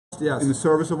yes. in the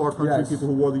service of our country, Yes. people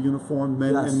who wore the uniform,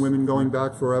 men Yes. and women going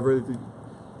back forever.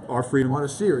 Our freedom, On a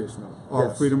serious note, our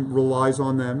yes. freedom relies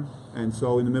on them. And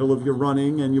so, in the middle of your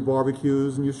running and your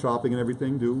barbecues and your shopping and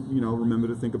everything, remember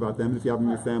to think about them. And if you have them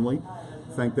in your family,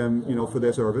 thank them, for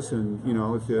their service. And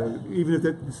if even if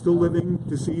they're still living,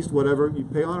 deceased, whatever, you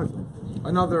pay honor to them.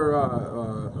 Another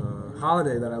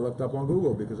holiday that I looked up on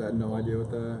Google because I had no idea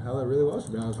what the hell it really was,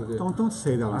 to be honest with you. Don't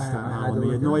say that on Staten I had to Island.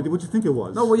 You had look no it idea. What'd you think it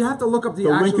was? No, well, you have to look up the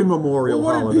actual... Lincoln Memorial Well,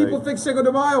 what holiday. did people think Cinco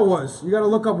de Mayo was? You got to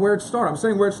look up where it started. I'm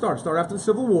saying where it started. Started after the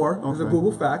Civil War. There's a Okay.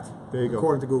 Google fact. There you go.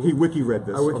 According to Google. He wiki read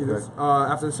this. I wiki Okay. this.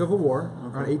 After the Civil War,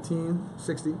 around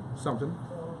 1860 something,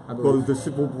 I believe. Well, the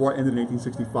Civil War ended in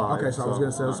 1865. Okay, so I was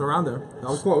going to say it's around there. I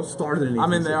was close. Started in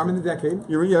I'm in there. I'm in the decade.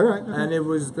 Yeah, right. And it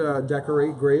was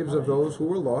decorate graves of those who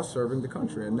were lost serving the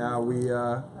country. And now we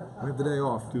have the day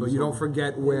off. But you don't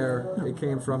forget where it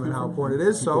came from and how important it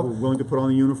is. People who are willing to put on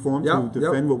the uniform Yep, to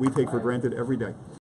defend what we take for granted every day.